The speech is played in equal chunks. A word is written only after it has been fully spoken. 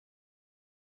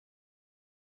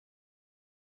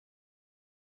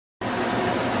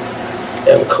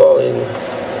I'm calling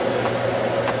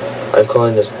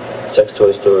this sex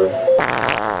toy store.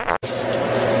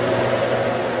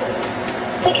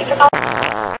 Thank you for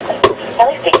calling.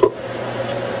 Ellie speaking.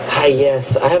 Hi,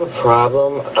 yes, I have a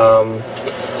problem.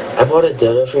 I bought a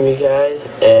dildo from you guys,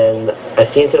 and I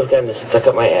seem to have gotten it stuck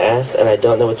up my ass, and I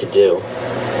don't know what to do.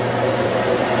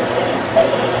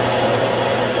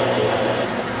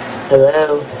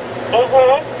 Hello?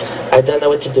 Mm-hmm. I don't know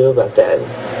what to do about that.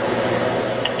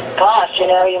 Gosh,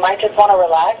 you might just want to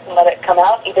relax and let it come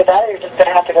out. Either that or you're just going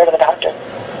to have to go to the doctor.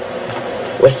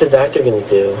 What's the doctor gonna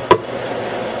do?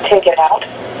 Take it out.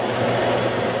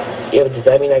 Yeah, but does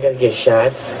that mean I gotta get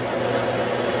shots?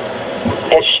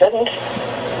 It shouldn't.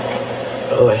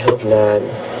 Oh, I hope not.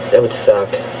 That would suck.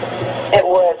 It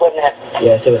would, wouldn't it?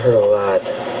 Yes, it would hurt a lot.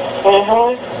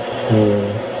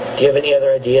 Mm-hmm. Do you have any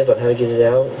other ideas on how to get it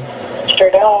out?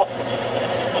 Sure don't.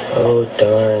 Oh,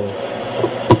 darn.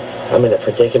 I'm in a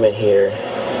predicament here.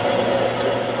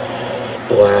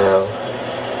 Wow.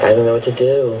 I don't know what to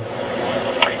do.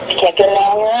 If you can't get it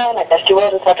out on your own, I guess you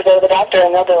will just have to go to the doctor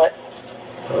and they'll do it.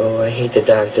 Oh, I hate the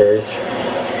doctors.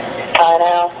 I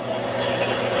know.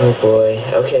 Oh, boy.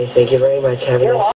 Okay, thank you very much. Have a You're nice